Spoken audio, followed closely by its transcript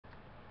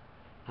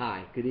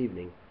Hi, good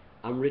evening.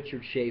 I'm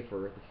Richard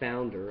Shaffer, the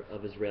founder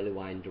of Israeli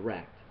Wine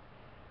Direct.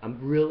 I'm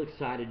real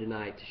excited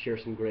tonight to share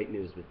some great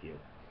news with you.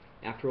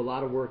 After a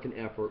lot of work and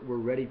effort, we're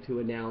ready to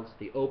announce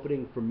the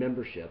opening for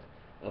membership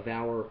of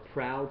our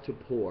Proud to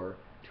Pour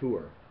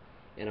tour.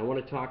 And I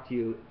want to talk to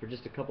you for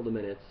just a couple of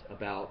minutes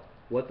about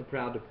what the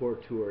Proud to Pour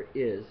tour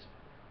is,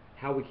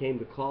 how we came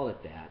to call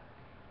it that,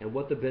 and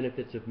what the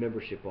benefits of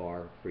membership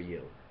are for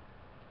you.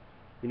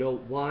 You know,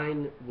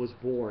 wine was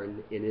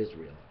born in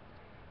Israel.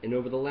 And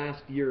over the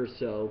last year or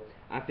so,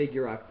 I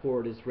figure I've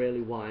poured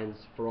Israeli wines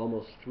for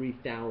almost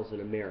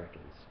 3,000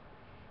 Americans.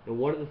 And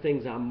one of the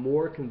things I'm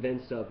more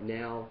convinced of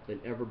now than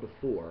ever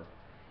before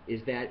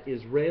is that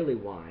Israeli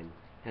wine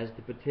has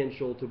the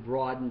potential to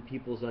broaden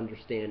people's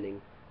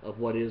understanding of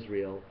what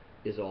Israel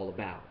is all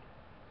about.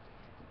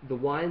 The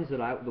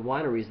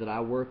wineries that I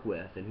work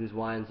with and whose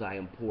wines I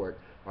import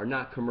are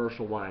not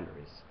commercial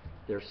wineries.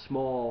 They're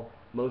small,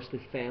 mostly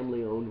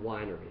family-owned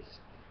wineries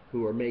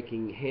who are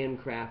making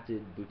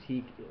handcrafted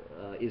boutique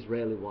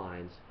Israeli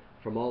wines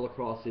from all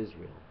across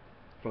Israel,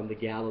 from the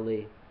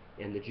Galilee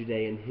and the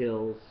Judean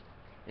hills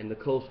and the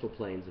coastal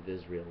plains of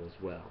Israel as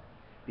well.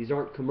 These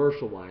aren't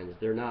commercial wines.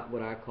 They're not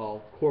what I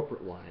call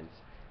corporate wines.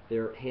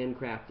 They're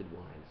handcrafted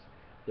wines.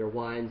 They're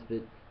wines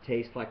that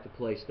taste like the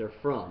place they're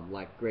from,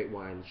 like great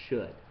wines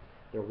should.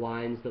 They're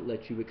wines that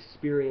let you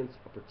experience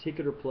a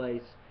particular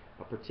place,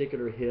 a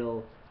particular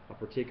hill, a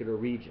particular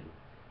region.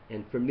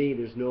 And for me,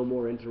 there's no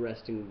more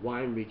interesting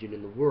wine region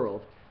in the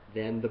world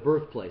than the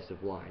birthplace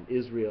of wine,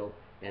 Israel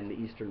and the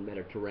Eastern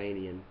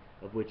Mediterranean,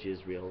 of which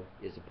Israel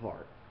is a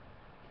part.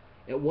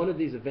 At one of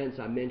these events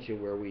I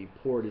mentioned where we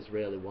poured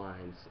Israeli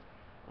wines,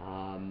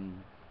 a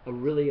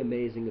really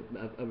amazing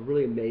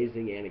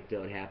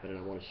anecdote happened,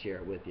 and I want to share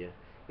it with you.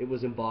 It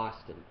was in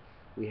Boston.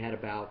 We had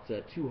about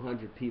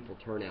 200 people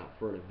turn out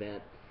for an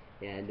event,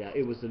 and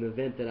it was an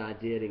event that I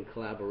did in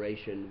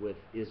collaboration with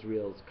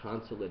Israel's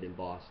consulate in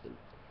Boston.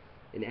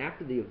 And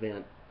after the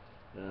event,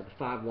 the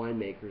 5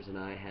 winemakers and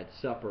I had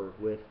supper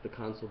with the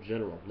Consul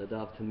General,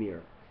 Nadav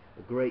Tamir,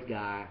 a great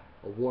guy,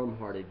 a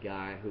warm-hearted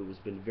guy who has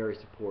been very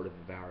supportive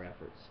of our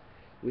efforts.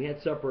 We had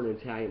supper in an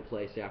Italian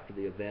place after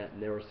the event,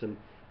 and there were some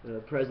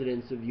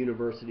presidents of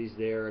universities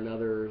there and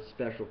other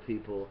special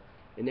people.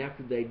 And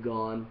after they'd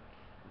gone,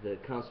 the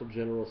Consul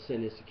General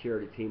sent his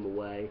security team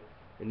away,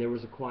 and there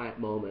was a quiet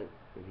moment,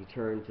 and he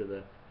turned to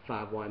the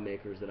 5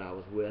 winemakers that I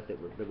was with,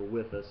 that were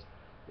with us,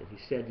 and he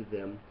said to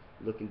them,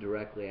 looking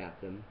directly at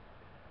them,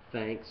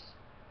 "Thanks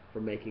for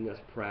making us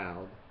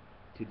proud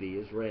to be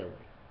Israeli."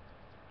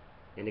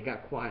 And it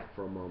got quiet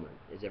for a moment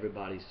as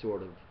everybody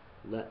sort of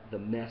let the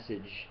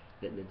message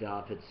that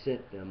Nadav had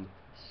sent them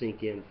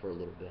sink in for a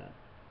little bit.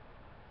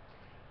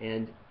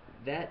 And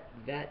that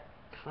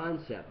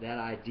concept, that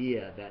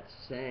idea, that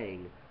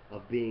saying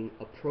of being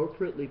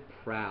appropriately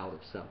proud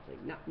of something,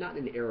 not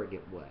in an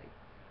arrogant way,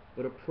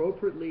 but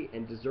appropriately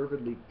and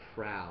deservedly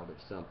proud of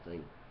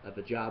something, of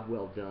a job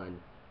well done,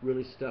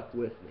 really stuck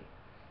with me.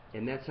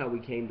 And that's how we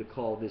came to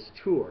call this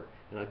tour,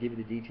 and I'll give you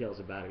the details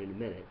about it in a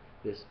minute,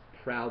 this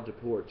Proud to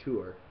Pour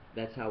tour.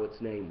 That's how its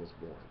name was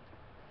born.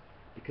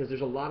 Because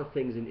there's a lot of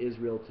things in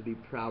Israel to be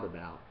proud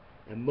about,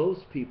 and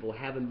most people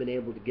haven't been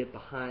able to get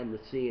behind the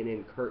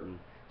CNN curtain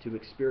to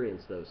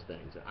experience those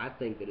things. I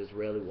think that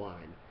Israeli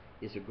wine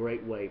is a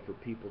great way for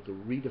people to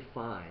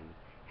redefine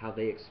how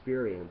they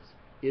experience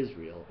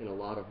Israel in a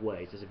lot of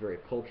ways, as a very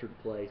cultured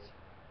place,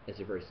 as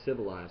a very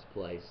civilized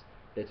place,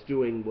 that's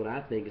doing what I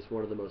think is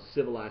one of the most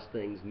civilized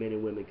things men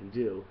and women can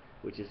do,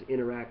 which is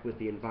interact with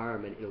the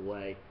environment in a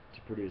way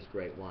to produce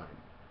great wine.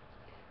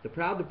 The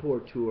Proud to Pour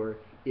tour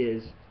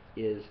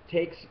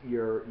takes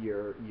your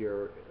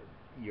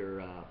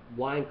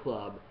wine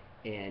club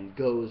and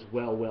goes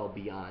well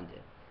beyond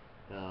it.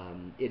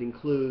 It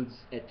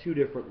includes, at 2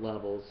 different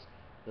levels,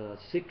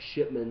 6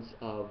 shipments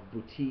of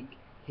boutique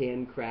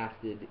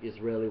handcrafted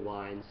Israeli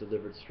wines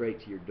delivered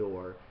straight to your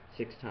door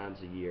 6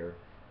 times a year.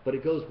 But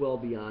it goes well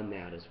beyond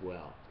that as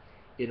well.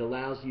 It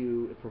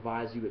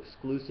provides you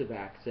exclusive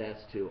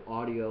access to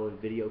audio and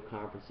video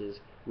conferences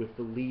with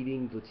the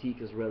leading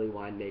boutique Israeli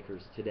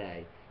winemakers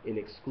today, in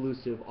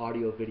exclusive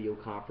audio-video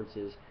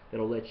conferences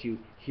that'll let you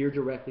hear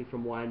directly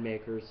from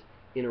winemakers,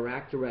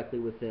 interact directly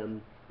with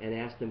them, and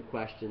ask them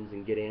questions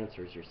and get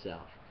answers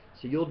yourself.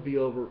 So you'll be,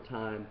 over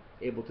time,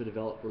 able to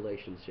develop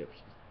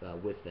relationships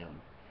with them.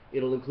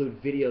 It'll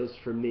include videos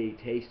from me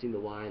tasting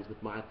the wines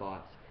with my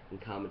thoughts and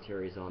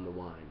commentaries on the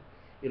wine.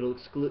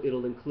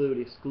 It'll include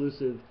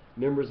exclusive,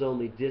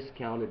 members-only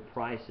discounted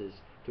prices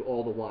to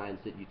all the wines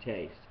that you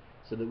taste,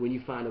 so that when you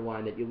find a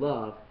wine that you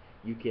love,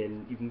 you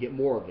can get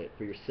more of it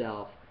for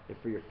yourself and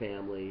for your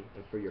family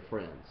and for your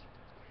friends.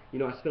 You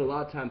know, I spent a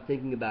lot of time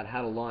thinking about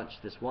how to launch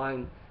this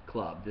wine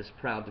club, this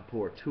Proud to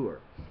Pour tour,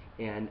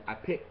 and I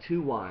picked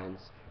 2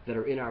 wines that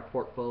are in our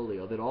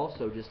portfolio that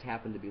also just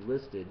happen to be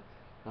listed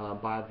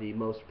by the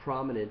most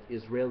prominent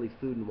Israeli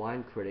food and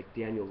wine critic,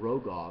 Daniel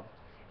Rogov,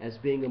 as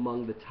being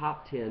among the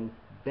top 10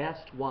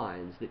 best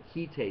wines that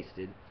he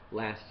tasted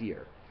last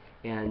year.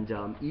 And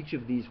each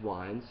of these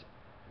wines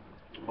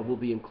will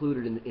be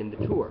included in the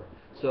tour.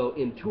 So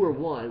in Tour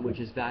 1, which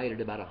is valued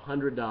at about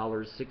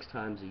 $100 6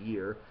 times a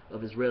year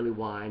of Israeli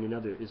wine and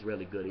other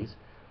Israeli goodies,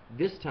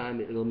 this time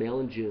it'll mail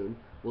in June,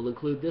 will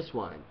include this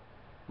wine.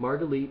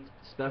 Marguerite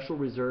Special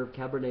Reserve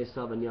Cabernet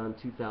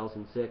Sauvignon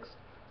 2006.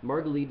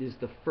 Marguerite is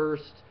the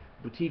first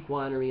boutique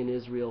winery in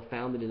Israel,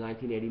 founded in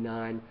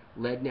 1989,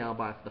 led now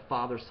by the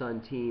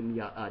father-son team,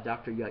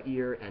 Dr.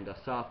 Yair and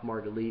Asaf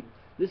Marguerite.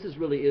 This is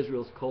really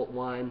Israel's cult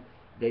wine.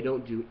 They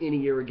don't do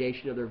any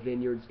irrigation of their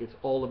vineyards. It's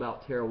all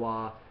about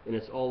terroir, and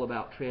it's all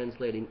about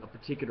translating a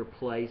particular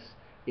place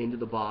into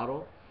the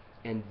bottle.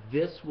 And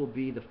this will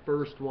be the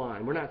first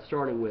wine. We're not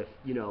starting with,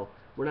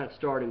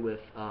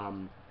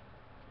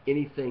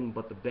 anything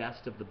but the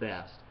best of the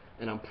best.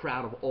 And I'm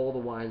proud of all the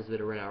wines that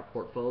are in our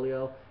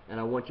portfolio. And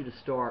I want you to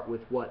start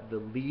with what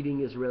the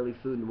leading Israeli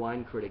food and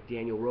wine critic,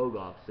 Daniel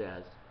Rogoff,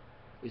 says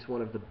is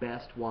one of the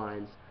best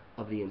wines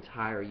of the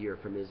entire year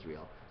from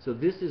Israel. So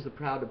this is the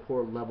Proud to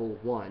Pour Level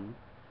 1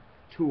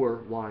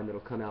 Tour wine that will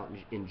come out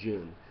in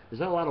June. There's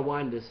not a lot of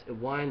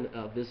wine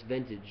of this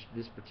vintage,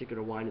 this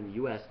particular wine in the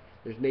U.S.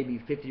 There's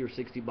maybe 50 or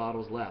 60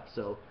 bottles left,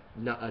 so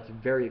it's a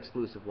very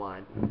exclusive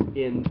wine.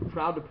 In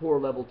Proud to Pour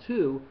Level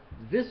 2,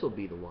 this will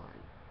be the wine.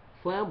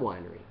 Flam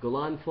Winery.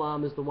 Golan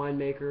Flam is the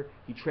winemaker.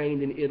 He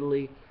trained in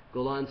Italy.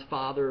 Golan's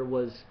father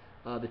was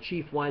the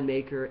chief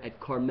winemaker at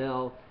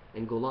Carmel,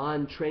 and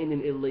Golan trained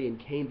in Italy and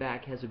came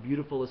back, has a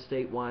beautiful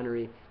estate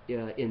winery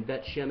in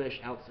Bet Shemesh,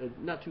 outside,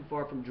 not too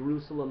far from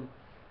Jerusalem,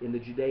 in the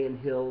Judean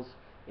hills,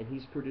 and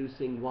he's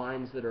producing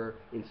wines that are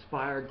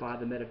inspired by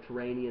the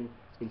Mediterranean,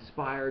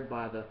 inspired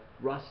by the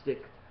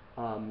rustic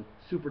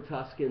Super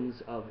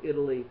Tuscans of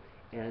Italy,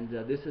 and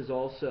this is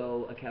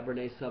also a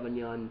Cabernet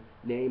Sauvignon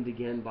named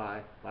again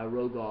by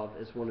Rogov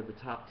as one of the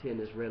top 10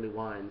 Israeli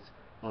wines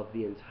of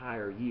the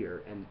entire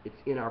year, and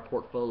it's in our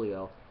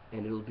portfolio,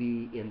 and it'll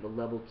be in the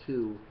Level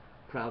 2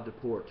 Proud to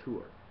Pour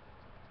Tour.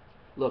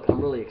 Look,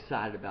 I'm really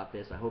excited about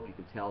this. I hope you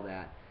can tell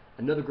that.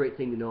 Another great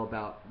thing to know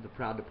about the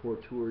Proud to Pour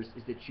Tours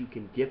is that you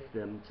can gift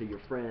them to your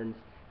friends,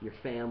 your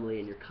family,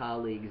 and your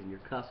colleagues, and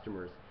your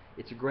customers.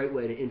 It's a great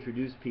way to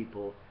introduce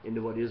people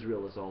into what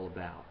Israel is all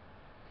about.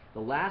 The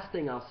last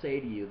thing I'll say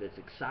to you that's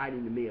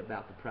exciting to me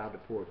about the Proud to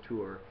Pour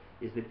Tour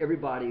is that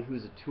everybody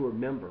who's a tour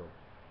member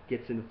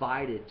gets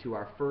invited to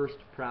our first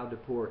Proud to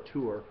Pour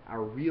Tour,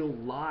 our real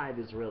live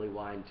Israeli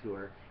wine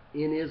tour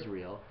in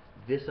Israel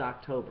this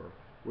October,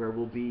 where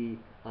we'll be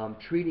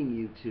treating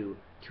you to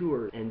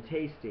tours and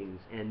tastings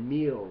and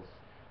meals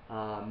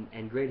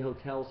and great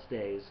hotel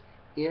stays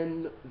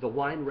in the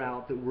wine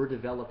route that we're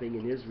developing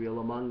in Israel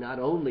among not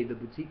only the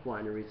boutique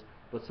wineries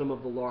but some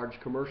of the large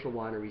commercial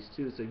wineries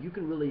too, so you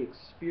can really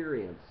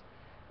experience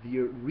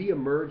the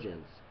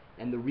reemergence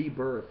and the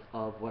rebirth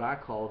of what I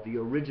call the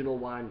original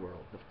wine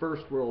world, the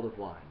first world of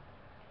wine,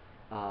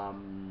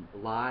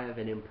 live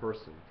and in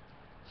person.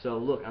 So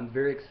look, I'm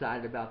very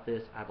excited about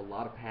this. I have a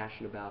lot of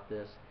passion about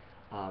this.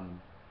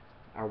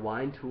 Our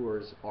wine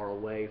tours are a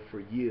way for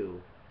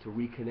you to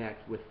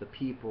reconnect with the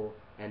people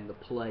and the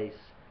place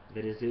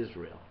that is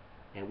Israel.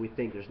 And we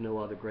think there's no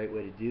other great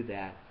way to do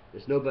that.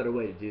 There's no better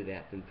way to do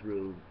that than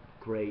through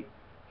great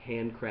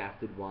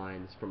handcrafted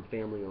wines from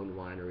family-owned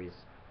wineries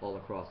all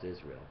across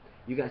Israel.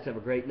 You guys have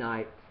a great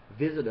night.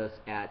 Visit us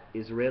at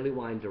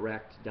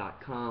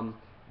IsraeliWineDirect.com.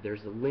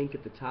 There's a link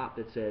at the top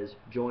that says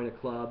Join a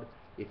Club.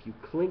 If you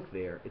click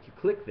there,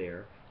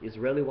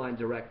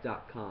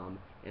 IsraeliWineDirect.com,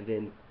 and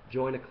then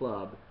Join a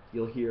Club,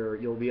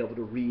 you'll be able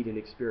to read and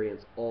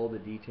experience all the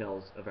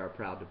details of our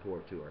Proud to Pour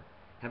Tour.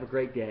 Have a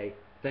great day.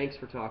 Thanks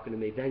for talking to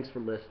me. Thanks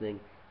for listening,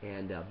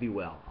 and be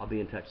well. I'll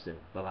be in touch soon.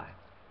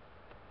 Bye-bye.